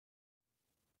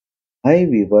Hi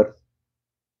viewers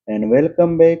and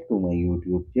welcome back to my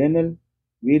YouTube channel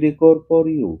We Decor for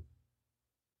You,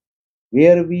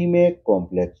 where we make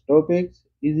complex topics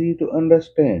easy to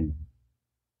understand.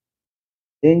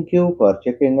 Thank you for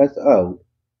checking us out,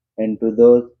 and to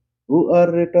those who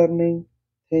are returning,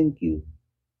 thank you.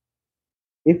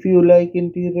 If you like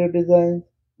interior designs,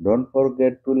 don't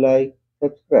forget to like,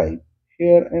 subscribe,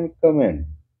 share and comment.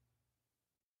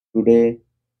 Today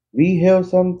we have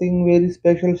something very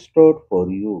special stored for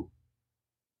you.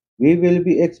 We will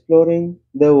be exploring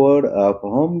the world of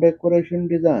home decoration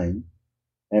design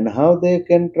and how they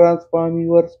can transform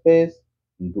your space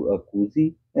into a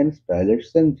cozy and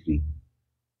stylish sanctuary.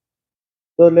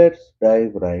 So let's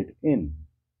dive right in.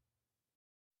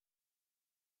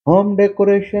 Home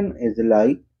decoration is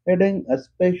like adding a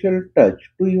special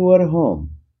touch to your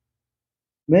home,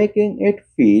 making it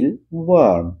feel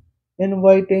warm,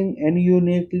 inviting, and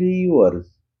uniquely yours.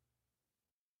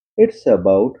 It's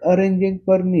about arranging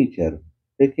furniture,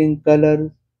 picking colors,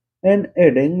 and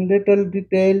adding little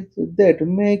details that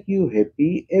make you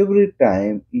happy every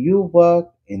time you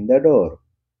walk in the door.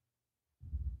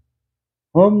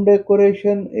 Home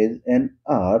decoration is an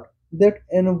art that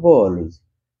involves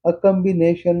a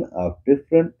combination of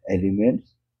different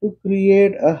elements to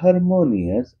create a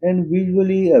harmonious and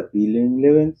visually appealing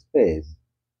living space.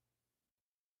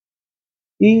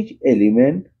 Each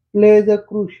element plays a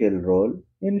crucial role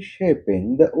in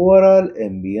shaping the overall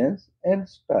ambience and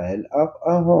style of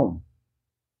a home.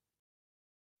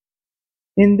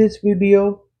 In this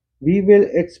video, we will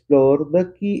explore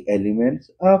the key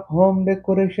elements of home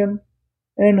decoration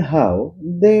and how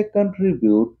they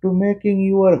contribute to making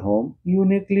your home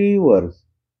uniquely yours.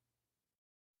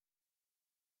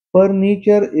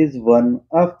 Furniture is one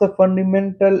of the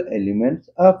fundamental elements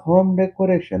of home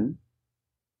decoration.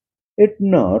 It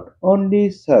not only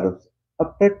serves a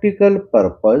practical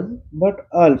purpose but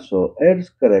also adds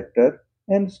character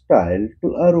and style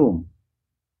to a room.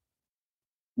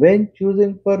 When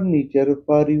choosing furniture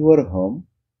for your home,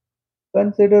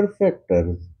 consider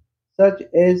factors such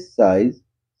as size,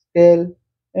 scale,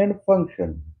 and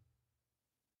function.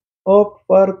 Opt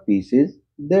for pieces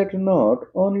that not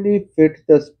only fit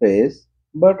the space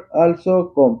but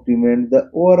also complement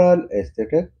the overall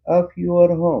aesthetic of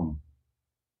your home.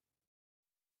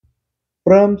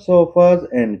 From sofas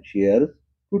and chairs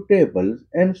to tables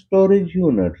and storage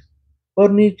units,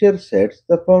 furniture sets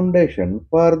the foundation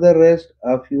for the rest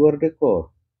of your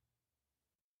decor.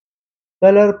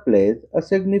 Color plays a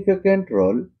significant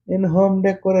role in home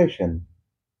decoration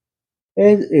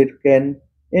as it can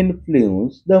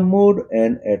influence the mood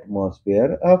and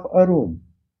atmosphere of a room.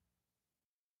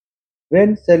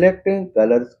 When selecting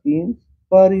color schemes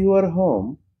for your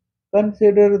home,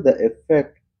 consider the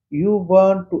effect you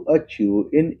want to achieve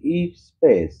in each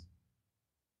space.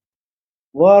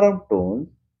 Warm tones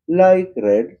like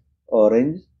red,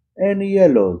 orange, and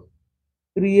yellows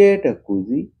create a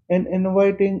cozy and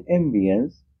inviting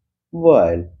ambience,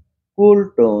 while cool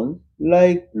tones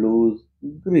like blues,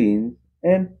 greens,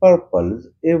 and purples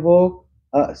evoke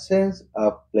a sense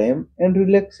of calm and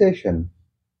relaxation.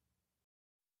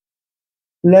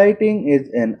 Lighting is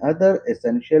another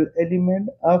essential element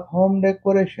of home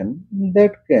decoration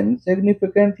that can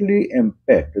significantly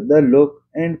impact the look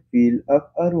and feel of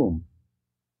a room.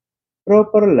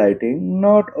 Proper lighting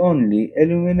not only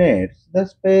illuminates the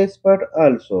space but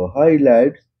also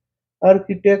highlights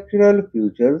architectural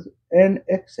features and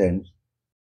accents.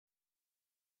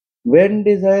 When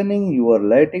designing your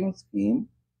lighting scheme,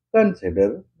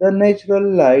 consider the natural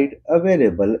light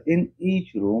available in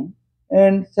each room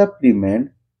and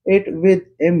supplement it with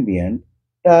ambient,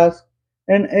 task,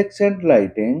 and accent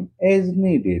lighting as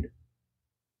needed.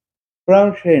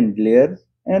 From chandeliers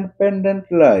and pendant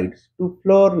lights to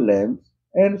floor lamps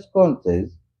and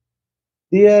sconces,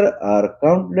 there are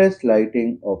countless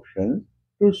lighting options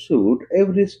to suit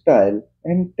every style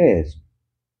and taste.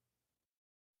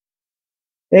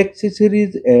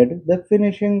 Accessories add the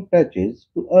finishing touches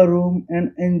to a room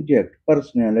and inject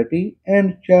personality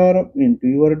and charm into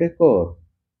your decor.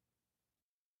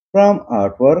 From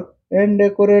artwork and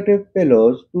decorative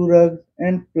pillows to rugs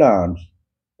and plants,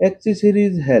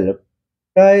 accessories help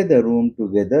tie the room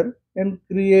together and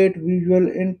create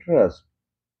visual interest.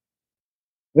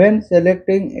 When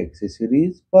selecting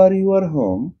accessories for your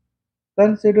home,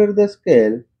 consider the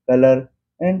scale, color,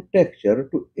 and texture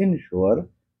to ensure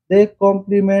they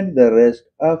complement the rest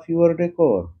of your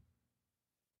decor.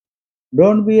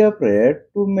 Don't be afraid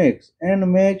to mix and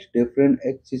match different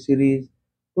accessories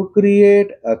to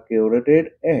create a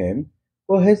curated and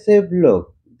cohesive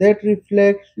look that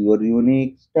reflects your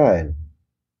unique style.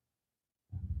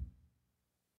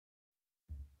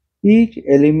 Each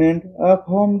element of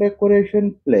home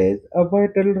decoration plays a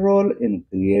vital role in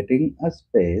creating a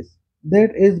space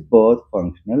that is both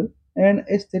functional and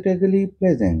aesthetically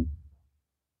pleasant.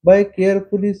 By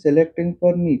carefully selecting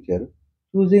furniture,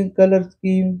 choosing color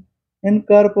schemes,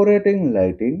 incorporating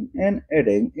lighting, and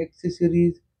adding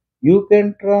accessories, you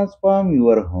can transform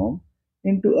your home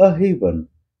into a haven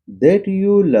that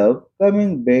you love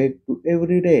coming back to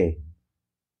every day.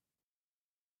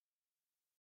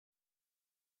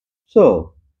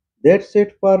 So, that's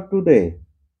it for today.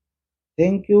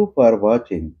 Thank you for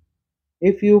watching.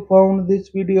 If you found this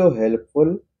video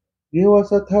helpful, give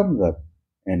us a thumbs up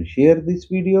and share this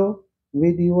video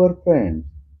with your friends.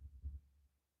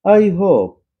 I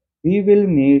hope we will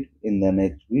meet in the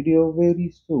next video very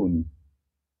soon.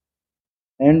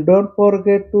 And don't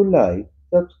forget to like,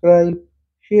 subscribe,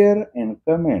 share and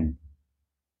comment.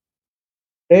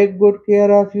 Take good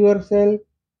care of yourself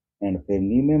and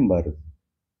family members.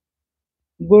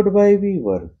 Goodbye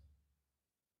viewers.